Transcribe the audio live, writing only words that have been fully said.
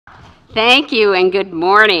Thank you and good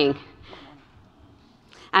morning.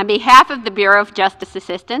 On behalf of the Bureau of Justice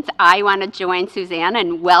Assistance, I want to join Suzanne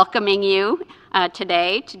in welcoming you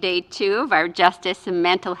today to day 2 of our Justice and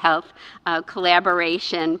Mental Health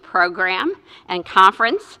Collaboration Program and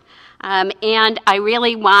Conference. And I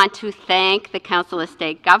really want to thank the Council of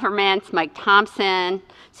State Governments, Mike Thompson,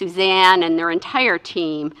 Suzanne, and their entire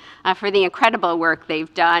team for the incredible work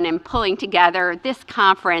they've done in pulling together this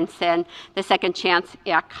conference and the Second Chance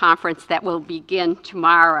Act conference that will begin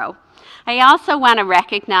tomorrow. I also want to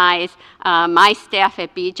recognize my staff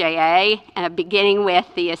at BJA, beginning with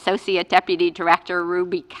the Associate Deputy Director,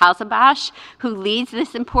 Ruby Kalzabash, who leads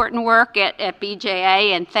this important work at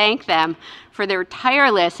BJA, and thank them for their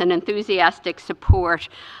tireless and enthusiastic support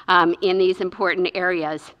in these important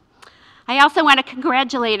areas. I also want to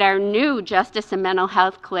congratulate our new Justice and Mental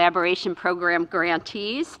Health Collaboration Program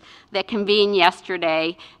grantees that convened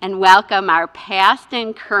yesterday and welcome our past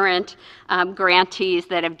and current grantees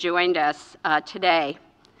that have joined us today.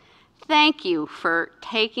 Thank you for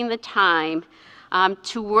taking the time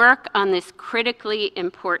to work on this critically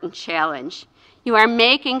important challenge. You are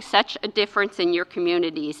making such a difference in your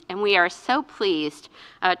communities, and we are so pleased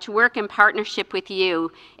to work in partnership with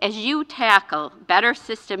you as you tackle better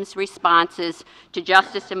systems responses to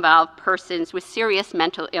justice-involved persons with serious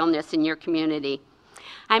mental illness in your community.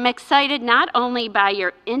 I'm excited not only by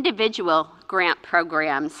your individual grant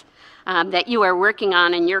programs that you are working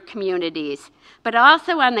on in your communities, but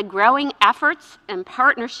also on the growing efforts and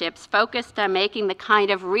partnerships focused on making the kind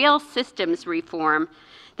of real systems reform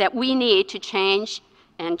that we need to change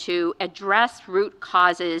and to address root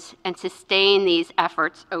causes and sustain these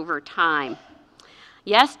efforts over time.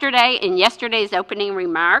 Yesterday, in yesterday's opening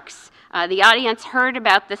remarks, the audience heard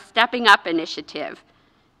about the Stepping Up initiative,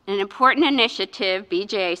 an important initiative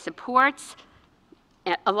BJA supports,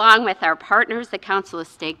 along with our partners, the Council of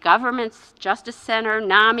State Governments, Justice Center,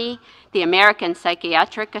 NAMI, the American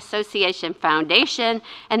Psychiatric Association Foundation,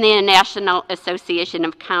 and the National Association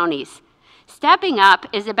of Counties. Stepping Up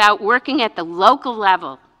is about working at the local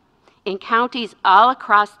level in counties all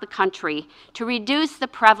across the country to reduce the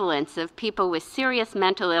prevalence of people with serious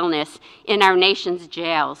mental illness in our nation's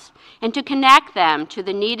jails and to connect them to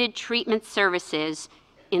the needed treatment services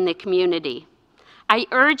in the community. I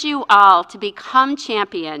urge you all to become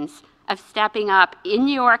champions of stepping up in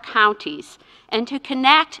your counties and to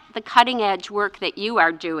connect the cutting-edge work that you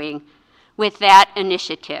are doing with that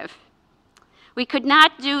initiative. We could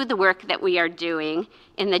not do the work that we are doing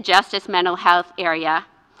in the justice mental health area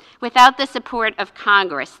without the support of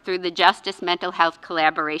Congress through the Justice Mental Health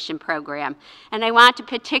Collaboration Program, and I want to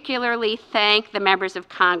particularly thank the members of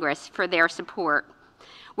Congress for their support.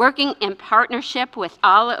 Working in partnership with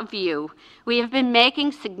all of you, we have been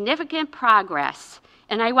making significant progress,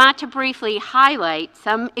 and I want to briefly highlight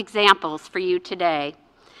some examples for you today.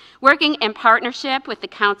 Working in partnership with the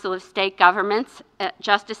Council of State Governments,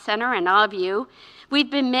 Justice Center, and all of you,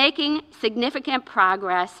 we've been making significant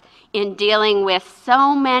progress in dealing with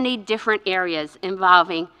so many different areas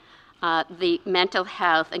involving the mental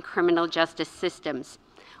health and criminal justice systems.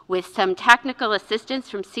 With some technical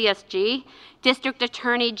assistance from CSG, District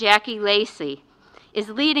Attorney Jackie Lacey is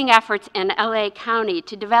leading efforts in LA County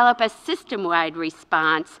to develop a system-wide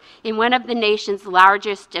response in one of the nation's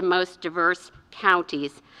largest and most diverse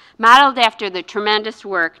counties, modeled after the tremendous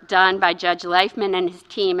work done by Judge Leifman and his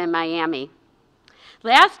team in Miami.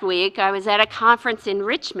 Last week, I was at a conference in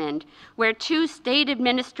Richmond where 2 state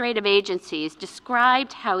administrative agencies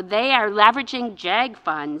described how they are leveraging JAG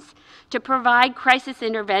funds to provide crisis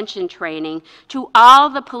intervention training to all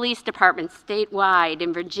the police departments statewide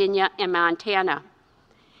in Virginia and Montana.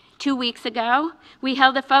 2 weeks ago, we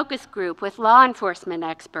held a focus group with law enforcement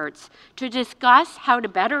experts to discuss how to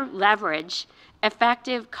better leverage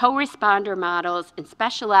effective co-responder models and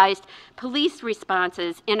specialized police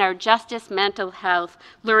responses in our justice mental health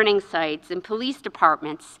learning sites and police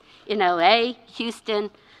departments in LA, Houston,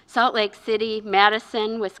 Salt Lake City,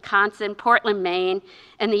 Madison, Wisconsin, Portland, Maine,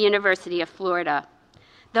 and the University of Florida.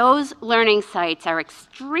 Those learning sites are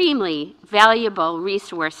extremely valuable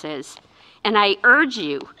resources, and I urge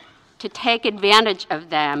you to take advantage of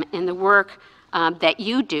them in the work that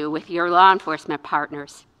you do with your law enforcement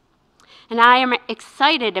partners. And I am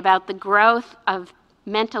excited about the growth of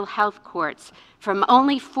mental health courts from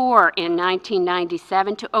only 4 in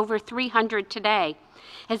 1997 to over 300 today,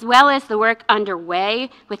 as well as the work underway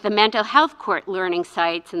with the mental health court learning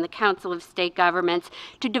sites and the Council of State Governments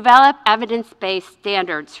to develop evidence-based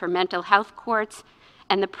standards for mental health courts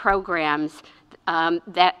and the programs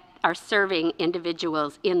that are serving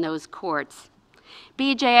individuals in those courts.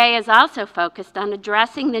 BJA is also focused on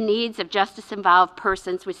addressing the needs of justice-involved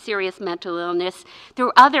persons with serious mental illness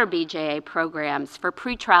through other BJA programs for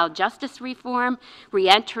pretrial justice reform,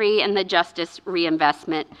 reentry, and the Justice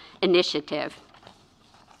Reinvestment Initiative.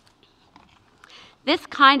 This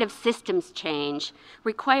kind of systems change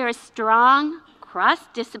requires strong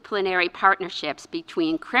cross-disciplinary partnerships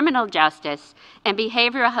between criminal justice and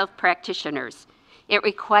behavioral health practitioners. It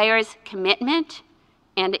requires commitment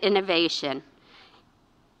and innovation.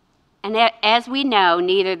 And as we know,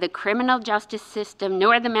 neither the criminal justice system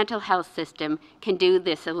nor the mental health system can do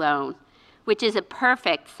this alone, which is a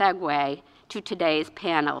perfect segue to today's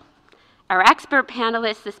panel. Our expert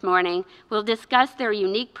panelists this morning will discuss their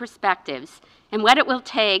unique perspectives and what it will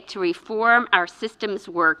take to reform our systems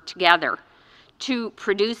work together to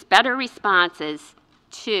produce better responses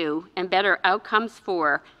to and better outcomes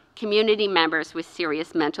for community members with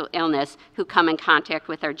serious mental illness who come in contact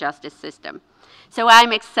with our justice system. So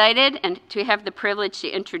I'm excited to have the privilege to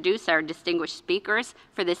introduce our distinguished speakers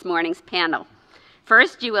for this morning's panel.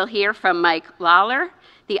 First, you will hear from Mike Lawler,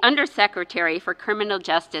 the Undersecretary for Criminal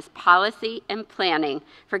Justice Policy and Planning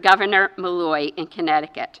for Governor Malloy in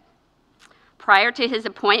Connecticut. Prior to his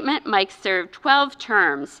appointment, Mike served 12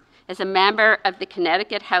 terms as a member of the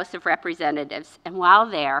Connecticut House of Representatives, and while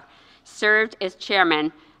there, served as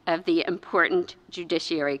chairman of the important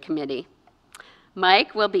Judiciary Committee.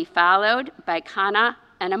 Mike will be followed by Kana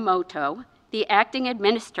Enomoto, the acting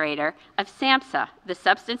administrator of SAMHSA, the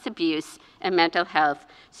Substance Abuse and Mental Health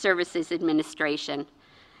Services Administration.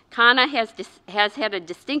 Kana has had a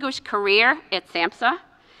distinguished career at SAMHSA,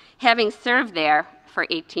 having served there for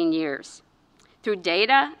 18 years. Through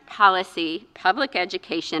data, policy, public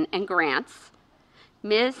education, and grants,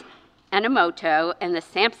 Ms. Enomoto and the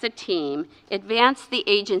SAMHSA team advanced the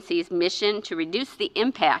agency's mission to reduce the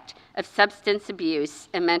impact of substance abuse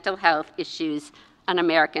and mental health issues on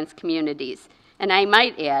Americans' communities. And I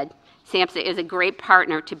might add, SAMHSA is a great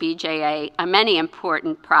partner to BJA on many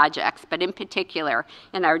important projects, but in particular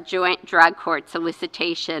in our joint drug court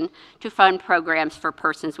solicitation to fund programs for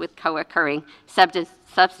persons with co-occurring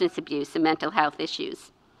substance abuse and mental health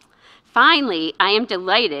issues. Finally, I am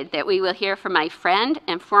delighted that we will hear from my friend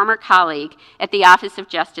and former colleague at the Office of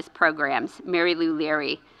Justice Programs, Mary Lou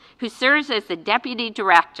Leary, who serves as the Deputy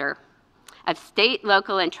Director of State,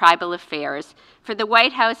 Local, and Tribal Affairs for the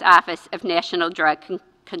White House Office of National Drug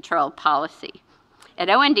Control Policy. At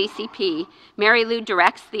ONDCP, Mary Lou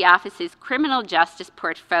directs the office's criminal justice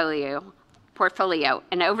portfolio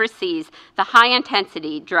and oversees the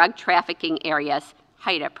high-intensity drug trafficking area's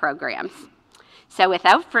HIDA programs. So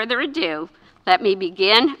without further ado, let me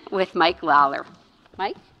begin with Mike Lawler.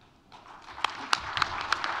 Mike?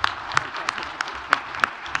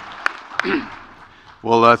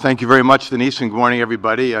 Well, thank you very much, Denise, and good morning,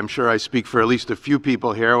 everybody. I'm sure I speak for at least a few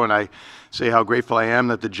people here when I say how grateful I am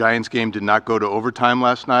that the Giants game did not go to overtime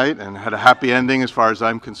last night and had a happy ending as far as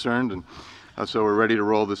I'm concerned, and so we're ready to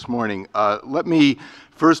roll this morning. Let me,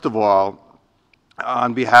 first of all,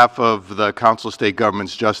 on behalf of the Council of State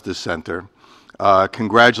Governments Justice Center,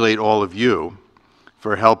 congratulate all of you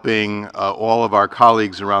for helping all of our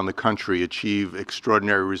colleagues around the country achieve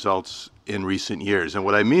extraordinary results in recent years. And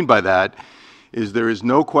what I mean by that is there is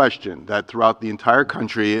no question that throughout the entire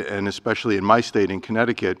country, and especially in my state in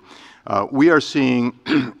Connecticut, we are seeing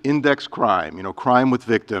index crime, crime with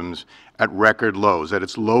victims at record lows, at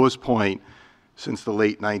its lowest point since the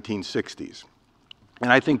late 1960s.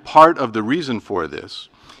 And I think part of the reason for this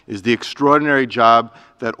is the extraordinary job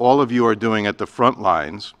that all of you are doing at the front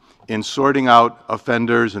lines in sorting out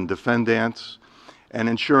offenders and defendants and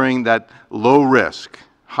ensuring that low risk,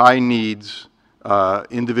 high needs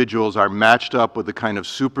individuals are matched up with the kind of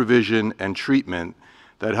supervision and treatment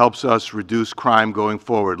that helps us reduce crime going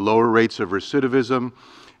forward, lower rates of recidivism,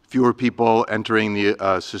 fewer people entering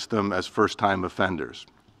the system as first-time offenders.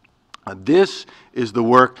 This is the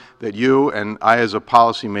work that you and I as a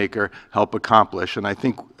policymaker help accomplish, and I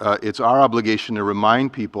think it's our obligation to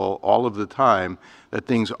remind people all of the time that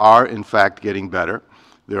things are in fact getting better.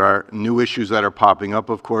 There are new issues that are popping up,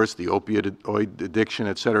 of course, the opioid addiction,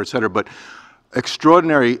 et cetera, but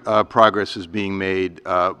extraordinary progress is being made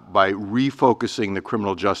by refocusing the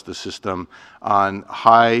criminal justice system on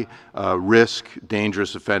high-risk,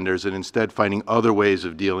 dangerous offenders and instead finding other ways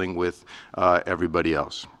of dealing with everybody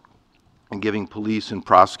else, and giving police and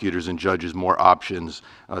prosecutors and judges more options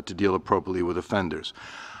to deal appropriately with offenders.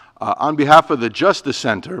 On behalf of the Justice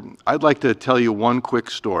Center, I'd like to tell you one quick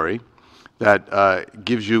story that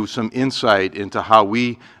gives you some insight into how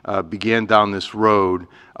we began down this road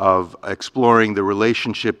of exploring the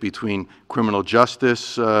relationship between criminal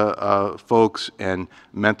justice folks and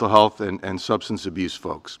mental health and substance abuse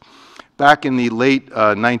folks. Back in the late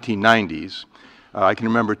 1990s, I can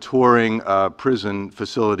remember touring a prison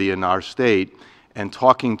facility in our state and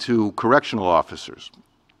talking to correctional officers.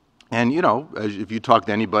 And, you know, if you talk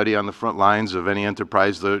to anybody on the front lines of any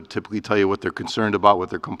enterprise, they'll typically tell you what they're concerned about, what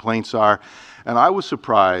their complaints are. And I was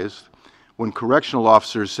surprised when correctional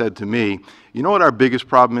officers said to me, you know what our biggest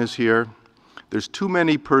problem is here? There's too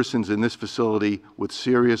many persons in this facility with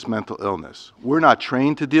serious mental illness. We're not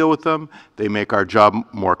trained to deal with them. They make our job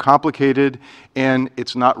more complicated, and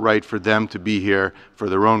it's not right for them to be here for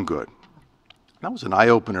their own good. That was an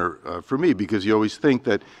eye-opener for me, because you always think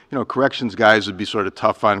that, you know, corrections guys would be sort of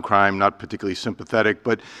tough on crime, not particularly sympathetic.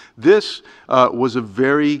 But this was a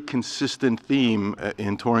very consistent theme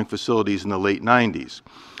in touring facilities in the late 90s.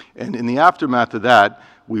 And in the aftermath of that,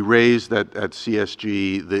 we raised at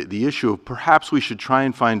CSG the issue of perhaps we should try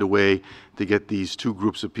and find a way to get these two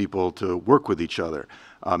groups of people to work with each other,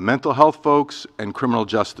 mental health folks and criminal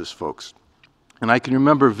justice folks. And I can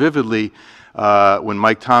remember vividly when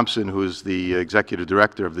Mike Thompson, who is the executive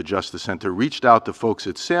director of the Justice Center, reached out to folks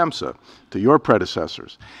at SAMHSA, to your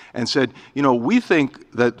predecessors, and said, you know, we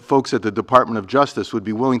think that folks at the Department of Justice would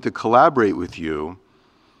be willing to collaborate with you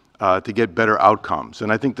to get better outcomes.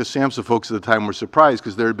 And I think the SAMHSA folks at the time were surprised,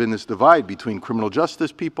 because there had been this divide between criminal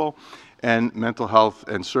justice people and mental health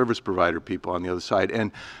and service provider people on the other side.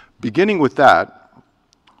 And beginning with that,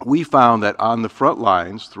 we found that on the front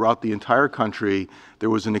lines throughout the entire country, there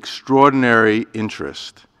was an extraordinary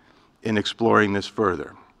interest in exploring this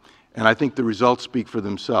further. And I think the results speak for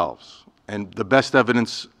themselves. And the best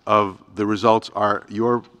evidence of the results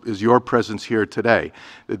is your presence here today.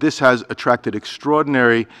 That this has attracted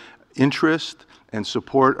extraordinary interest and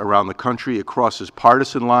support around the country. It crosses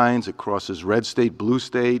partisan lines. It crosses red state, blue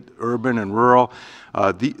state, urban and rural.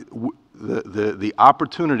 The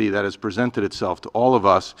opportunity that has presented itself to all of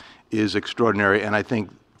us is extraordinary, and I think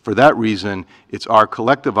for that reason, it's our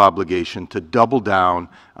collective obligation to double down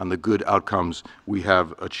on the good outcomes we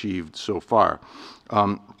have achieved so far.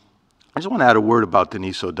 I just want to add a word about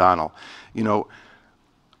Denise O'Donnell. You know,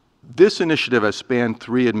 this initiative has spanned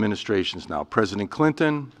 3 administrations now, President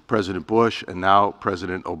Clinton, President Bush, and now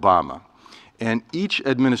President Obama. And each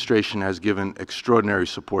administration has given extraordinary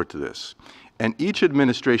support to this. And each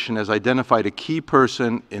administration has identified a key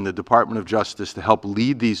person in the Department of Justice to help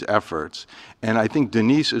lead these efforts. And I think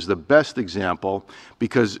Denise is the best example,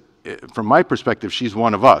 because from my perspective, she's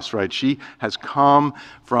one of us, right? She has come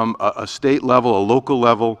from a state level, a local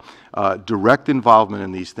level, direct involvement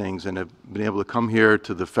in these things, and have been able to come here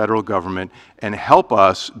to the federal government and help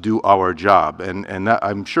us do our job. And that,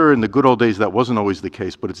 I'm sure in the good old days that wasn't always the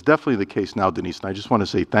case, but it's definitely the case now, Denise. And I just want to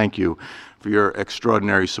say thank you for your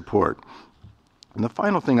extraordinary support. And the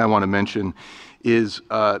final thing I want to mention is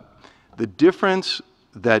the difference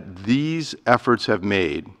that these efforts have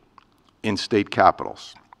made in state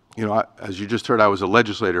capitals. You know, as you just heard, I was a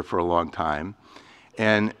legislator for a long time,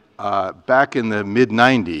 and back in the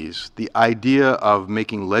mid-90s, the idea of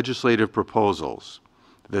making legislative proposals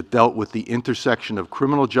that dealt with the intersection of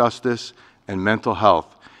criminal justice and mental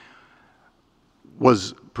health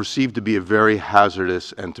was perceived to be a very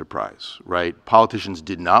hazardous enterprise, right? Politicians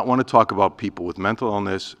did not want to talk about people with mental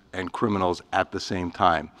illness and criminals at the same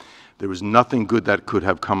time. There was nothing good that could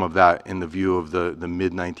have come of that in the view of the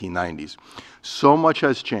mid-1990s. So much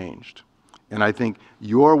has changed, and I think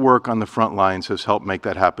your work on the front lines has helped make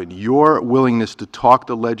that happen. Your willingness to talk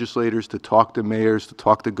to legislators, to talk to mayors, to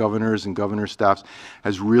talk to governors and governor staffs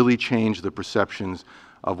has really changed the perceptions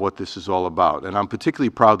of what this is all about. And I'm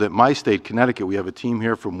particularly proud that my state, Connecticut, we have a team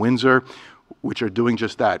here from Windsor, which are doing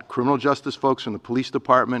just that. Criminal justice folks from the police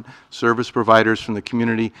department, service providers from the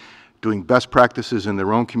community, doing best practices in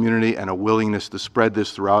their own community, and a willingness to spread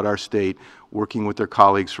this throughout our state, working with their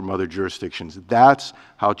colleagues from other jurisdictions. That's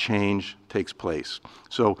how change takes place.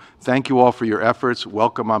 So thank you all for your efforts.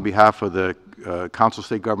 Welcome on behalf of the Council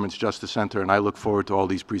State Government's Justice Center, and I look forward to all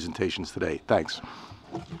these presentations today. Thanks.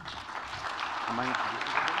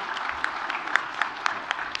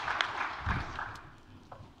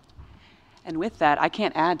 And with that, I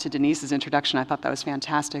can't add to Denise's introduction. I thought that was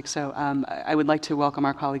fantastic. So I would like to welcome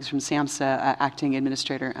our colleagues from SAMHSA, Acting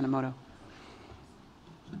Administrator Enomoto.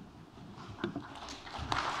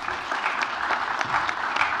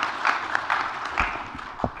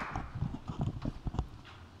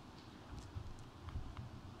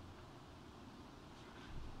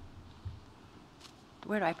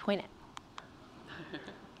 Where do I point it?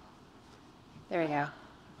 There we go.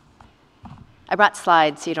 I brought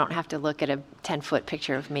slides so you don't have to look at a 10-foot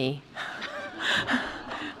picture of me.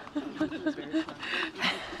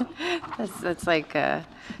 That's like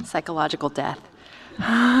psychological death.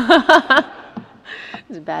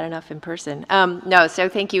 It's bad enough in person. No, so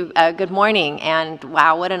thank you. Good morning, and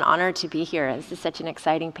wow, what an honor to be here. This is such an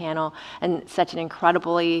exciting panel and such an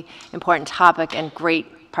incredibly important topic and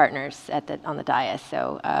great partners on the dais.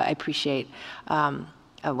 So I appreciate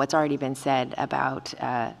what's already been said about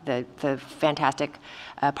the fantastic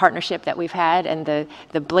partnership that we've had and the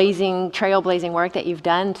trailblazing work that you've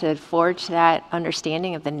done to forge that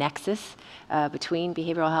understanding of the nexus between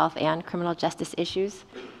behavioral health and criminal justice issues.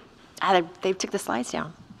 They took the slides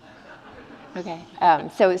down. Okay.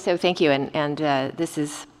 So thank you, and this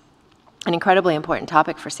is an incredibly important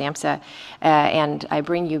topic for SAMHSA, and I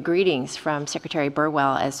bring you greetings from Secretary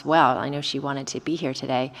Burwell as well. I know she wanted to be here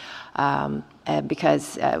today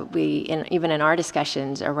because even in our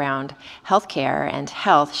discussions around healthcare and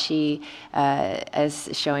health, she is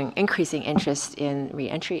showing increasing interest in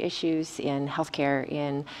reentry issues, in healthcare,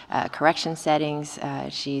 in correction settings.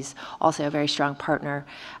 She's also a very strong partner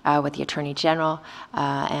with the Attorney General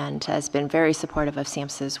and has been very supportive of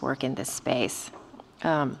SAMHSA's work in this space.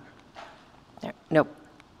 There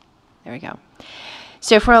we go.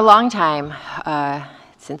 So for a long time,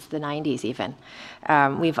 since the 90s even,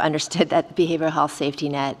 we've understood that the behavioral health safety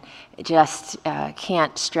net just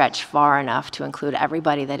can't stretch far enough to include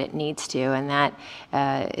everybody that it needs to, and that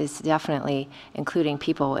is definitely including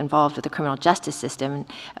people involved with the criminal justice system.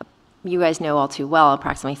 You guys know all too well,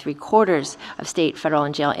 approximately 3/4 of state, federal,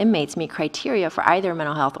 and jail inmates meet criteria for either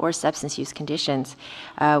mental health or substance use conditions,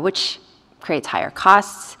 which creates higher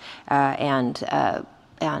costs and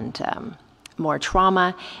more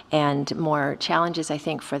trauma and more challenges, I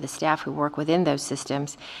think, for the staff who work within those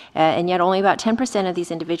systems. And yet only about 10% of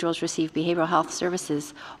these individuals receive behavioral health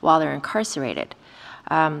services while they're incarcerated.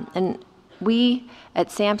 And we at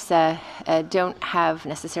SAMHSA don't have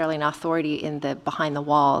necessarily an authority in the behind the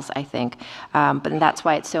walls, I think, but that's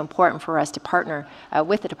why it's so important for us to partner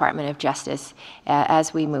with the Department of Justice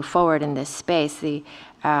as we move forward in this space.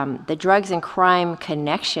 The drugs and crime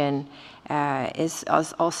connection is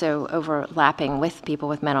also overlapping with people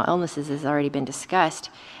with mental illnesses, as has already been discussed.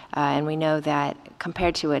 And we know that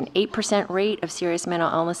compared to an 8% rate of serious mental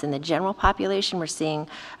illness in the general population, we're seeing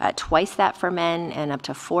twice that for men and up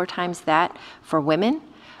to 4 times that for women.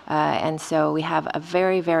 And so we have a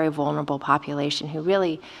very, very vulnerable population who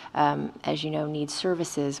really, as you know, needs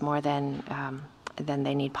services more than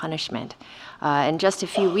they need punishment. And just a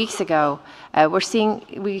few weeks ago,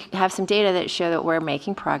 we have some data that show that we're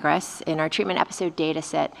making progress. In our treatment episode data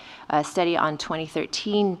set, a study on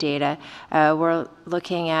 2013 data, we're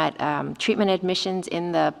looking at treatment admissions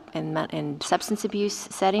in substance abuse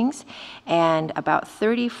settings, and about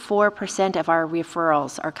 34% of our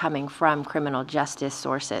referrals are coming from criminal justice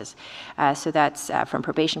sources. So that's from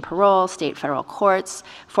probation, parole, state, federal courts,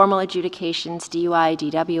 formal adjudications, DUI,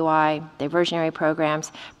 DWI, diversionary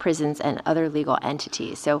programs, prisons, and other legal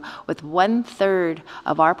entities. So with 1/3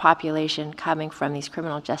 of our population coming from these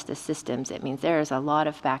criminal justice systems, it means there is a lot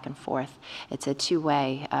of back and forth. It's a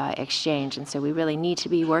two-way exchange, and so we really need to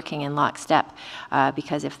be working in lockstep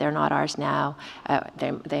because if they're not ours now,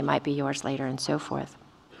 they might be yours later, and so forth.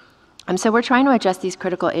 So we're trying to address these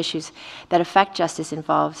critical issues that affect justice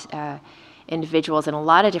involves individuals in a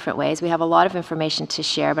lot of different ways. We have a lot of information to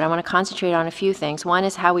share, but I want to concentrate on a few things. One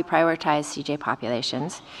is how we prioritize CJ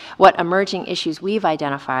populations, what emerging issues we've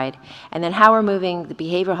identified, and then how we're moving the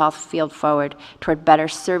behavioral health field forward toward better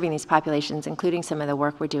serving these populations, including some of the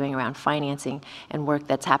work we're doing around financing and work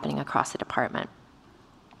that's happening across the department.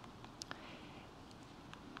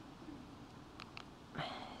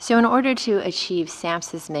 So in order to achieve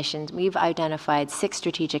SAMHSA's missions, we've identified 6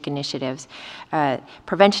 strategic initiatives: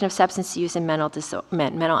 prevention of substance use and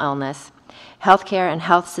mental illness, healthcare and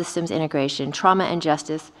health systems integration, trauma and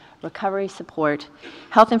justice, recovery support,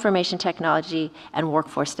 health information technology, and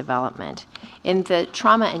workforce development. In the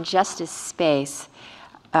trauma and justice space,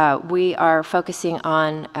 we are focusing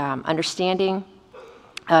on understanding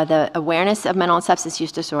the awareness of mental and substance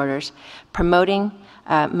use disorders, promoting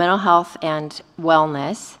mental health and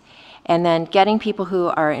wellness, and then getting people who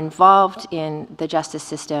are involved in the justice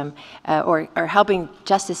system or helping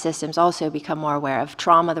justice systems also become more aware of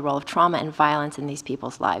trauma, the role of trauma and violence in these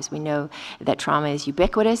people's lives. We know that trauma is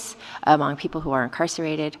ubiquitous among people who are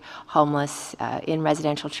incarcerated, homeless, in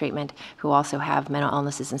residential treatment, who also have mental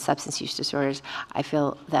illnesses and substance use disorders. I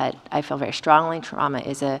feel very strongly trauma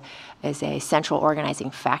is a central organizing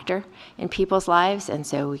factor in people's lives, and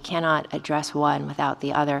so we cannot address one without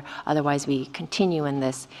the other. Otherwise, we continue in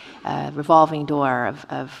this revolving door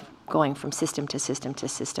of going from system to system to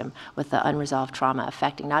system with the unresolved trauma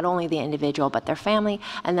affecting not only the individual but their family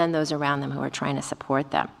and then those around them who are trying to support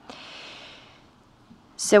them.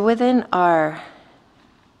 So within our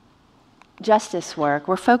justice work,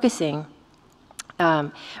 we're focusing,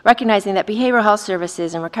 recognizing that behavioral health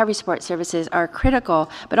services and recovery support services are critical,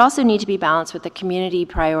 but also need to be balanced with the community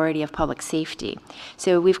priority of public safety.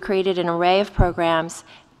 So we've created an array of programs,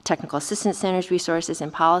 technical assistance centers, resources,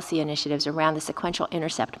 and policy initiatives around the sequential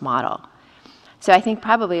intercept model. So I think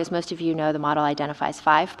probably, as most of you know, the model identifies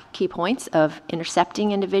 5 key points of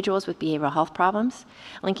intercepting individuals with behavioral health problems,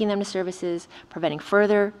 linking them to services, preventing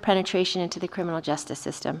further penetration into the criminal justice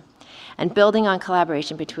system, and building on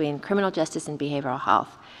collaboration between criminal justice and behavioral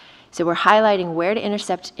health. So we're highlighting where to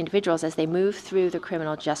intercept individuals as they move through the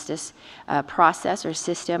criminal justice process or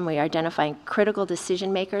system. We're identifying critical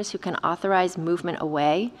decision makers who can authorize movement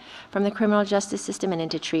away from the criminal justice system and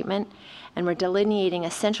into treatment. And we're delineating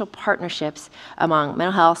essential partnerships among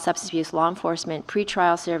mental health, substance abuse, law enforcement,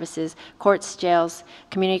 pretrial services, courts, jails,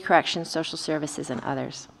 community corrections, social services, and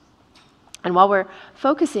others. And while we're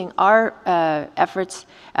focusing our efforts,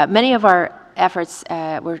 many of our efforts,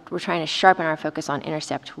 we're trying to sharpen our focus on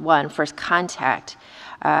Intercept 1, first contact.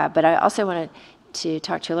 But I also wanted to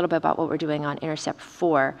talk to you a little bit about what we're doing on Intercept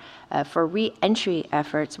 4. For re-entry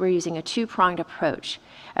efforts, we're using a 2-pronged approach.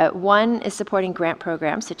 One is supporting grant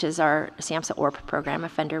programs, such as our SAMHSA ORP program,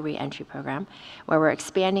 Offender Re-Entry Program, where we're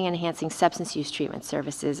expanding and enhancing substance use treatment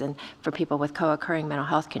services and for people with co-occurring mental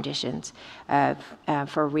health conditions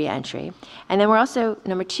for re-entry. And then we're also,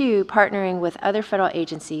 number 2, partnering with other federal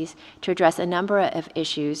agencies to address a number of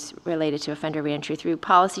issues related to offender re-entry through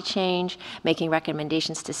policy change, making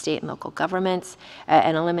recommendations to state and local governments,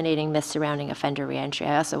 and eliminating myths surrounding offender re-entry.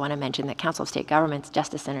 I also want to mention that Council of State Governments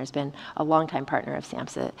Justice Center has been a longtime partner of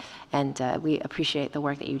SAMHSA, and we appreciate the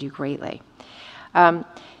work that you do greatly.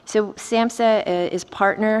 So SAMHSA is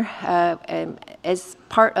partner as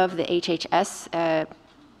part of the HHS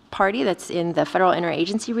party that's in the Federal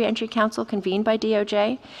Interagency Reentry Council convened by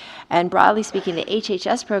DOJ. And broadly speaking, the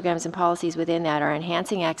HHS programs and policies within that are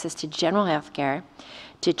enhancing access to general health care,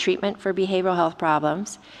 to treatment for behavioral health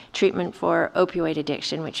problems, treatment for opioid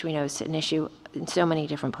addiction, which we know is an issue in so many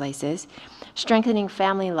different places, strengthening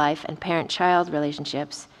family life and parent-child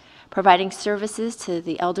relationships, providing services to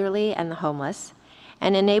the elderly and the homeless,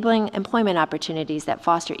 and enabling employment opportunities that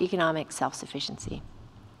foster economic self-sufficiency.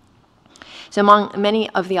 So among many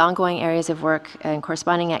of the ongoing areas of work and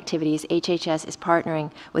corresponding activities, HHS is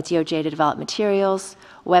partnering with DOJ to develop materials,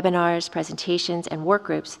 webinars, presentations, and work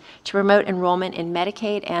groups to promote enrollment in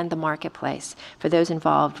Medicaid and the marketplace for those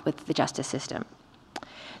involved with the justice system.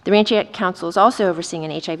 The Reentry Council is also overseeing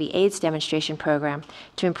an HIV/AIDS demonstration program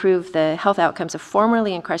to improve the health outcomes of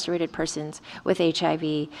formerly incarcerated persons with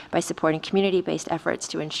HIV by supporting community-based efforts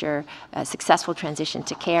to ensure a successful transition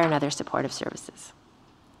to care and other supportive services.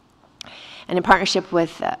 And in partnership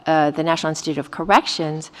with the National Institute of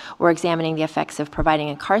Corrections, we're examining the effects of providing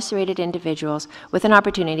incarcerated individuals with an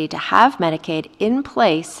opportunity to have Medicaid in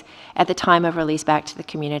place at the time of release back to the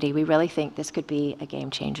community. We really think this could be a game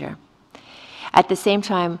changer. At the same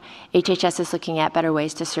time, HHS is looking at better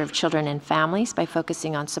ways to serve children and families by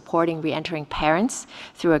focusing on supporting reentering parents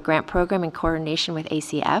through a grant program in coordination with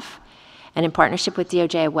ACF. And in partnership with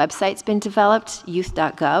DOJ, a website's been developed,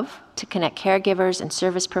 youth.gov, to connect caregivers and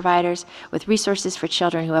service providers with resources for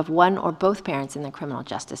children who have one or both parents in the criminal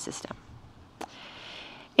justice system.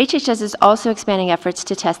 HHS is also expanding efforts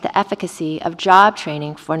to test the efficacy of job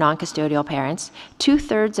training for non-custodial parents,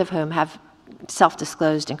 2/3 of whom have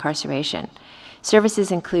self-disclosed incarceration. Services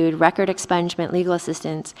include record expungement, legal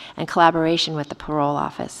assistance, and collaboration with the parole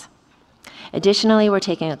office. Additionally, we're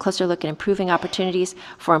taking a closer look at improving opportunities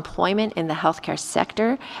for employment in the healthcare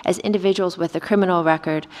sector, as individuals with a criminal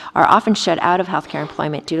record are often shut out of healthcare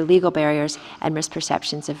employment due to legal barriers and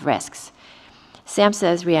misperceptions of risks.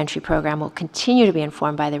 SAMHSA's reentry program will continue to be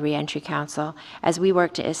informed by the Reentry Council as we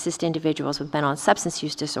work to assist individuals with mental and substance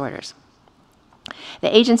use disorders.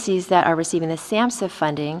 The agencies that are receiving the SAMHSA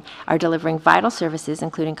funding are delivering vital services,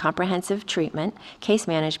 including comprehensive treatment, case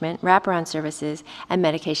management, wraparound services, and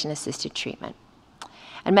medication-assisted treatment.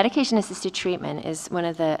 And medication-assisted treatment is one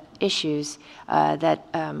of the issues that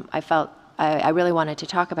I felt I really wanted to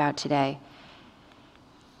talk about today.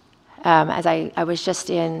 As I was just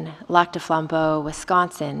in Lac du Flambeau,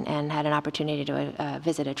 Wisconsin, and had an opportunity to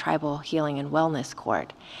visit a tribal healing and wellness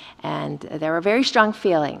court. And there were very strong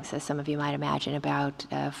feelings, as some of you might imagine, about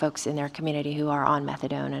folks in their community who are on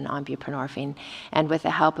methadone and on buprenorphine. And with the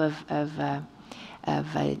help of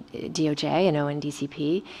DOJ and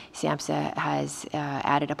ONDCP, SAMHSA has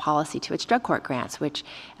added a policy to its drug court grants, which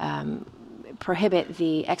prohibit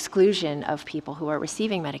the exclusion of people who are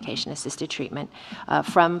receiving medication-assisted treatment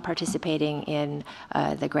from participating in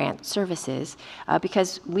the grant services,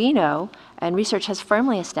 because we know, and research has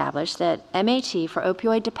firmly established, that MAT for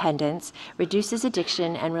opioid dependence reduces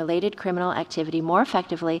addiction and related criminal activity more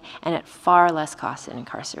effectively and at far less cost than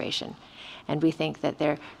incarceration. And we think that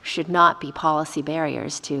there should not be policy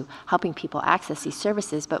barriers to helping people access these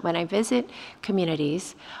services. But when I visit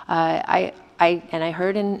communities, I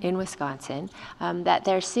heard in Wisconsin that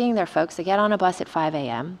they're seeing their folks, they get on a bus at 5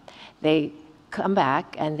 a.m., they come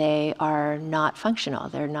back and they are not functional.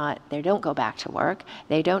 They don't go back to work,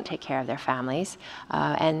 they don't take care of their families,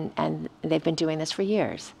 and they've been doing this for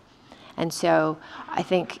years. And so I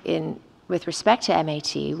think with respect to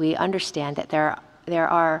MAT, we understand that there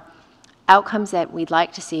are outcomes that we'd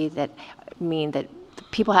like to see that mean that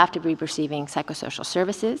people have to be receiving psychosocial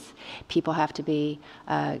services, people have to be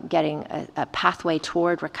getting a pathway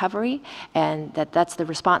toward recovery, and that's the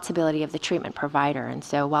responsibility of the treatment provider. And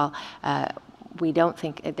so while we don't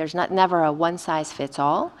think, there's never a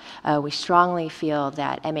one-size-fits-all, we strongly feel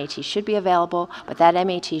that MAT should be available, but that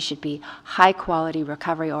MAT should be high-quality,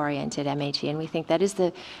 recovery-oriented MAT, and we think that is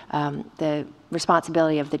the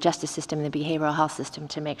responsibility of the justice system and the behavioral health system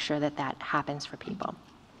to make sure that that happens for people.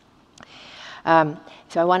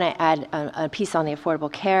 So I want to add a piece on the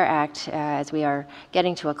Affordable Care Act as we are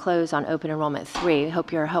getting to a close on Open Enrollment 3. I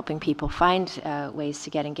hope you're helping people find ways to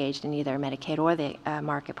get engaged in either Medicaid or the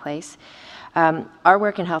marketplace. Our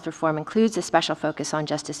work in health reform includes a special focus on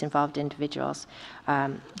justice-involved individuals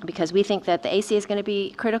because we think that the AC is going to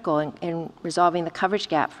be critical in resolving the coverage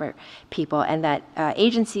gap for people, and that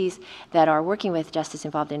agencies that are working with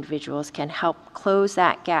justice-involved individuals can help close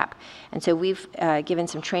that gap. And so we've given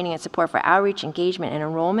some training and support for outreach, engagement, and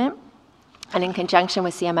enrollment. And in conjunction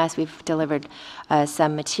with CMS, we've delivered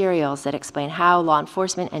some materials that explain how law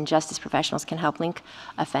enforcement and justice professionals can help link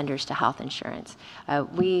offenders to health insurance.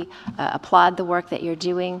 We applaud the work that you're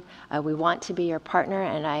doing. We want to be your partner,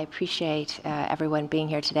 and I appreciate everyone being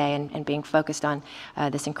here today and being focused on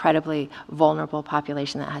this incredibly vulnerable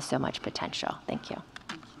population that has so much potential. Thank you.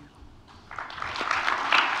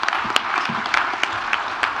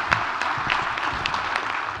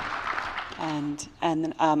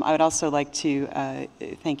 And I would also like to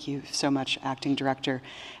thank you so much, Acting Director.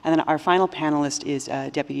 And then our final panelist is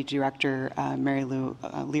Deputy Director Mary Lou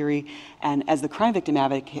Leary. And as the crime victim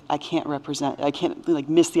advocate, I can't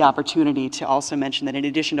miss the opportunity to also mention that in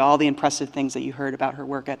addition to all the impressive things that you heard about her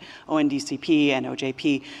work at ONDCP and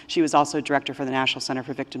OJP, she was also Director for the National Center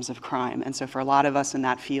for Victims of Crime. And so for a lot of us in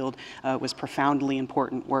that field, it was profoundly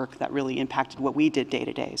important work that really impacted what we did day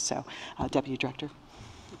to day. So Deputy Director.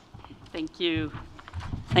 Thank you.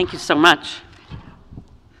 Thank you so much.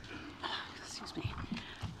 Excuse me.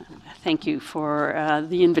 Thank you for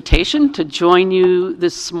the invitation to join you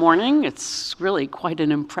this morning. It's really quite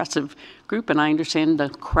an impressive group, and I understand the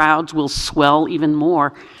crowds will swell even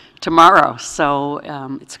more tomorrow, so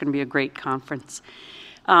it's going to be a great conference.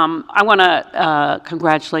 I want to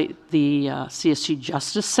congratulate the CSG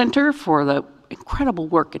Justice Center for the incredible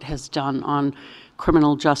work it has done on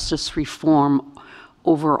criminal justice reform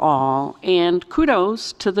overall, and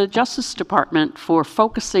kudos to the Justice Department for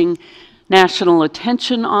focusing national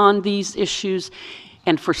attention on these issues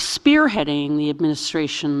and for spearheading the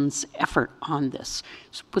administration's effort on this,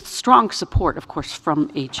 with strong support, of course, from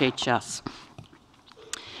HHS.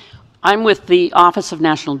 I'm with the Office of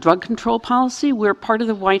National Drug Control Policy. We're part of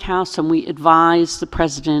the White House, and we advise the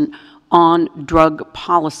President on drug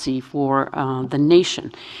policy for the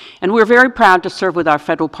nation. And we're very proud to serve with our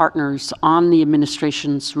federal partners on the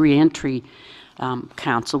administration's Reentry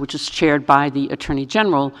Council, which is chaired by the Attorney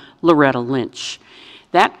General, Loretta Lynch.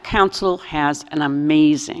 That council has an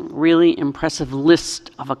amazing, really impressive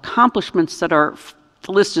list of accomplishments that are,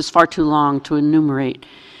 the list is far too long to enumerate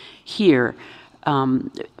here.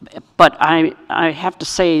 But I have to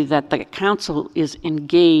say that the council is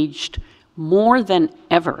engaged more than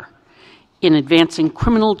ever in advancing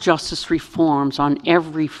criminal justice reforms on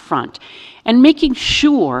every front and making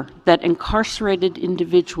sure that incarcerated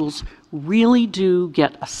individuals really do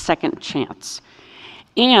get a second chance.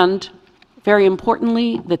 And very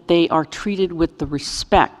importantly, that they are treated with the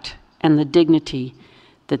respect and the dignity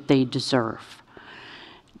that they deserve.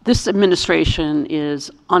 This administration is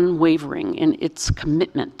unwavering in its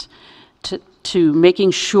commitment to making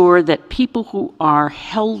sure that people who are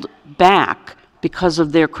held back because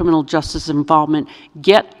of their criminal justice involvement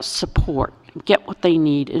get support, get what they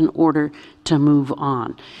need in order to move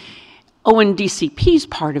on. ONDCP's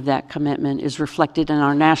part of that commitment is reflected in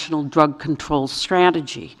our National Drug Control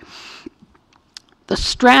Strategy. The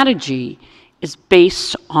strategy is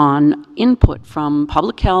based on input from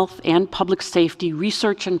public health and public safety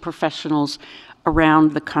research and professionals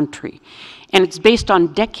around the country. And it's based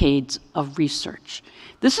on decades of research.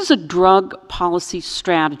 This is a drug policy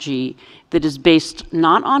strategy that is based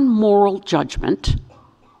not on moral judgment,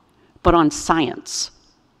 but on science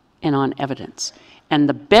and on evidence. And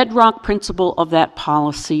the bedrock principle of that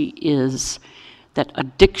policy is that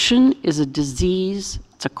addiction is a disease,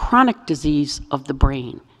 it's a chronic disease of the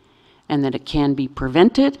brain, and that it can be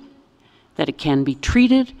prevented, that it can be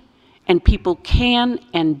treated, and people can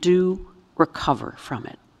and do recover from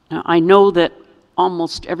it. Now, I know that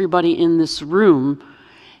almost everybody in this room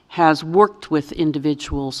has worked with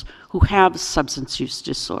individuals who have substance use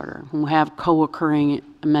disorder, who have co-occurring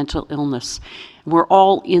mental illness. We're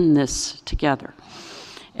all in this together.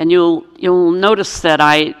 And you'll notice that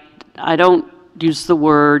I don't use the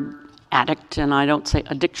word addict and I don't say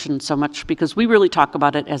addiction so much, because we really talk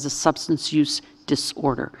about it as a substance use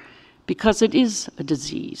disorder, because it is a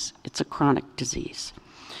disease. It's a chronic disease.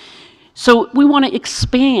 So we want to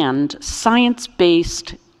expand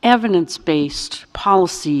science-based, evidence-based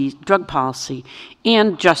policy, drug policy,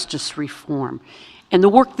 and justice reform. And the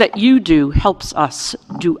work that you do helps us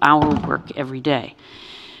do our work every day.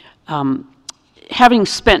 Having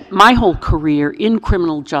spent my whole career in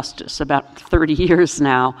criminal justice, about 30 years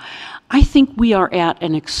now, I think we are at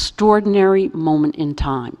an extraordinary moment in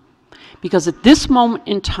time. Because at this moment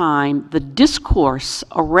in time, the discourse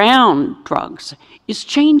around drugs is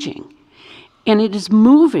changing. And it is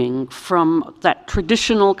moving from that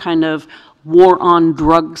traditional kind of war on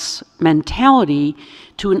drugs mentality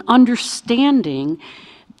to an understanding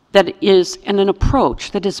that is, and an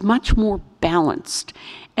approach that is much more balanced,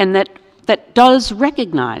 and that does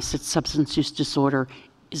recognize that substance use disorder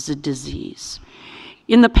is a disease.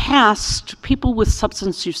 In the past, people with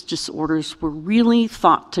substance use disorders were really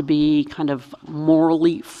thought to be kind of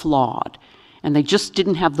morally flawed, and they just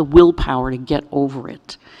didn't have the willpower to get over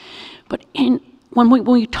it. But when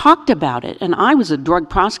we talked about it, and I was a drug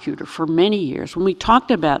prosecutor for many years, when we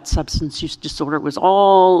talked about substance use disorder, it was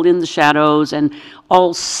all in the shadows and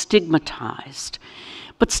all stigmatized.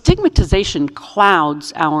 But stigmatization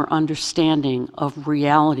clouds our understanding of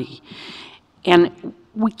reality. And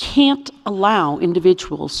we can't allow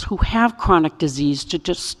individuals who have chronic disease to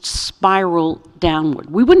just spiral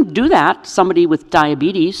downward. We wouldn't do that to somebody with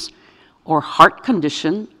diabetes or heart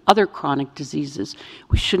condition, other chronic diseases.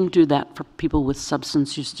 We shouldn't do that for people with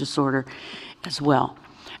substance use disorder as well.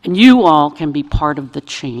 And you all can be part of the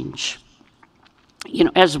change. You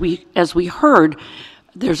know, as we heard,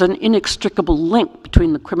 there's an inextricable link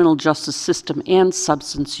between the criminal justice system and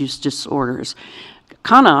substance use disorders.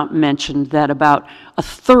 Kana mentioned that about a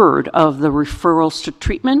third of the referrals to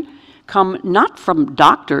treatment come not from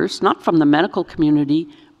doctors, not from the medical community,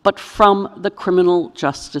 but from the criminal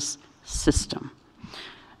justice system.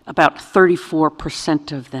 About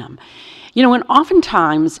 34% of them. You know, and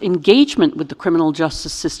oftentimes engagement with the criminal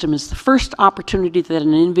justice system is the first opportunity that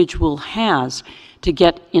an individual has to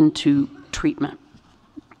get into treatment.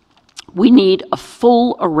 We need a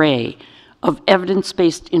full array of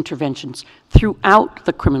evidence-based interventions throughout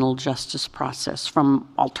the criminal justice process, from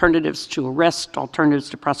alternatives to arrest, alternatives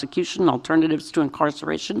to prosecution, alternatives to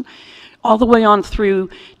incarceration, all the way on through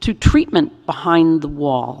to treatment behind the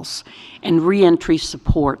walls and reentry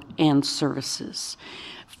support and services.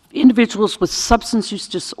 Individuals with substance use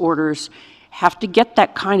disorders have to get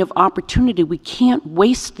that kind of opportunity. We can't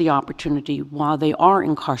waste the opportunity while they are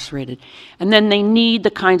incarcerated. And then they need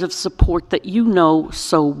the kinds of support that you know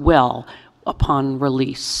so well upon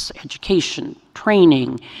release: education,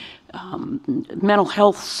 training, mental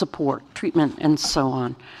health support, treatment, and so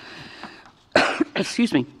on.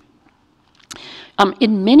 Excuse me.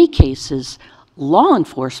 In many cases, law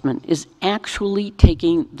enforcement is actually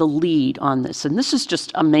taking the lead on this. And this is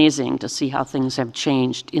just amazing to see how things have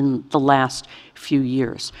changed in the last few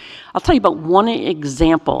years. I'll tell you about one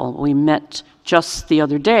example. We met just the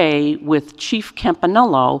other day with Chief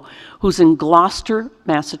Campanello, who's in Gloucester,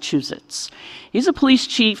 Massachusetts. He's a police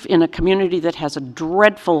chief in a community that has a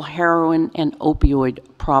dreadful heroin and opioid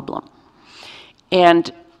problem.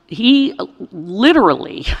 And he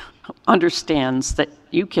literally understands that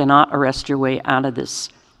you cannot arrest your way out of this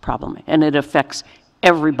problem, and it affects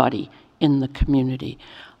everybody in the community.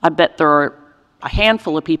 I bet there are a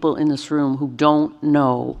handful of people in this room who don't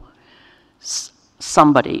know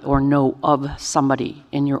somebody or know of somebody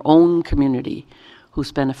in your own community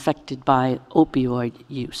who's been affected by opioid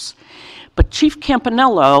use. But Chief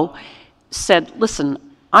Campanello said, listen,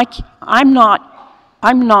 I'm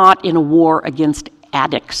not in a war against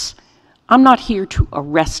addicts. I'm not here to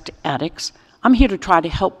arrest addicts. I'm here to try to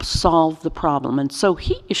help solve the problem. And so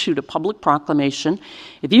he issued a public proclamation.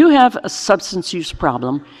 If you have a substance use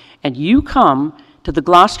problem and you come to the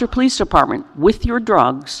Gloucester Police Department with your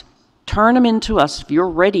drugs, turn them into us if you're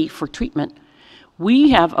ready for treatment.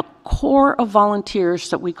 We have a core of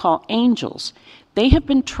volunteers that we call angels. They have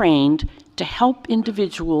been trained to help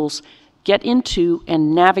individuals get into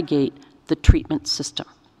and navigate the treatment system.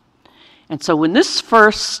 And so when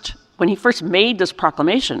he first made this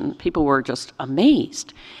proclamation, people were just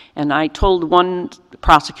amazed. And I told one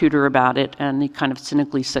prosecutor about it, and he kind of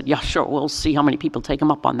cynically said, yeah, sure, we'll see how many people take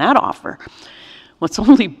him up on that offer. Well, it's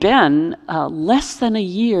only been less than a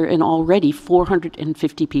year, and already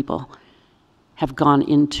 450 people have gone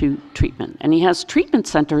into treatment. And he has treatment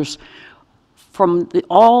centers from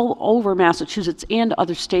all over Massachusetts and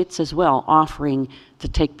other states as well, offering to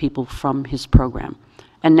take people from his program.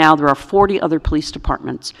 And now there are 40 other police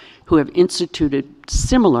departments who have instituted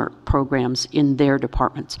similar programs in their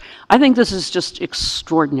departments. I think this is just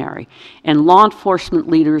extraordinary, and law enforcement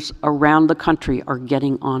leaders around the country are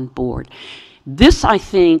getting on board. This, I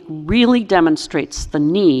think, really demonstrates the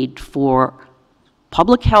need for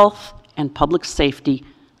public health and public safety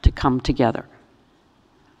to come together,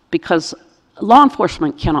 because law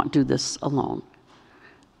enforcement cannot do this alone.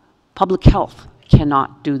 Public health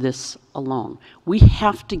cannot do this alone. We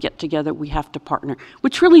have to get together, we have to partner,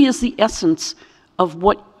 which really is the essence of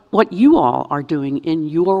what you all are doing in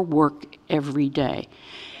your work every day.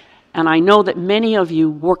 And I know that many of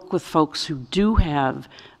you work with folks who do have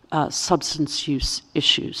substance use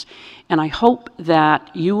issues. And I hope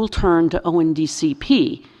that you will turn to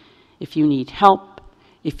ONDCP if you need help,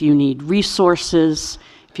 if you need resources,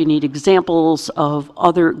 if you need examples of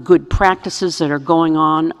other good practices that are going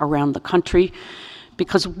on around the country,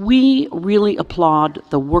 because we really applaud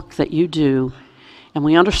the work that you do, and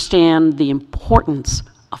we understand the importance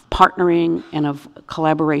of partnering and of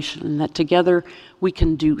collaboration, and that together we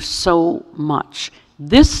can do so much.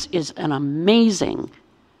 This is an amazing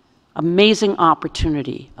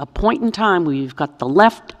opportunity, a point in time where you've got the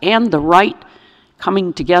left and the right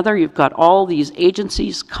coming together. You've got all these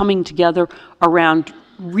agencies coming together around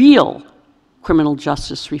real criminal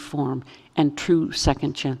justice reform and true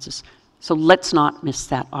second chances. So let's not miss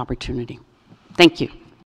that opportunity. Thank you.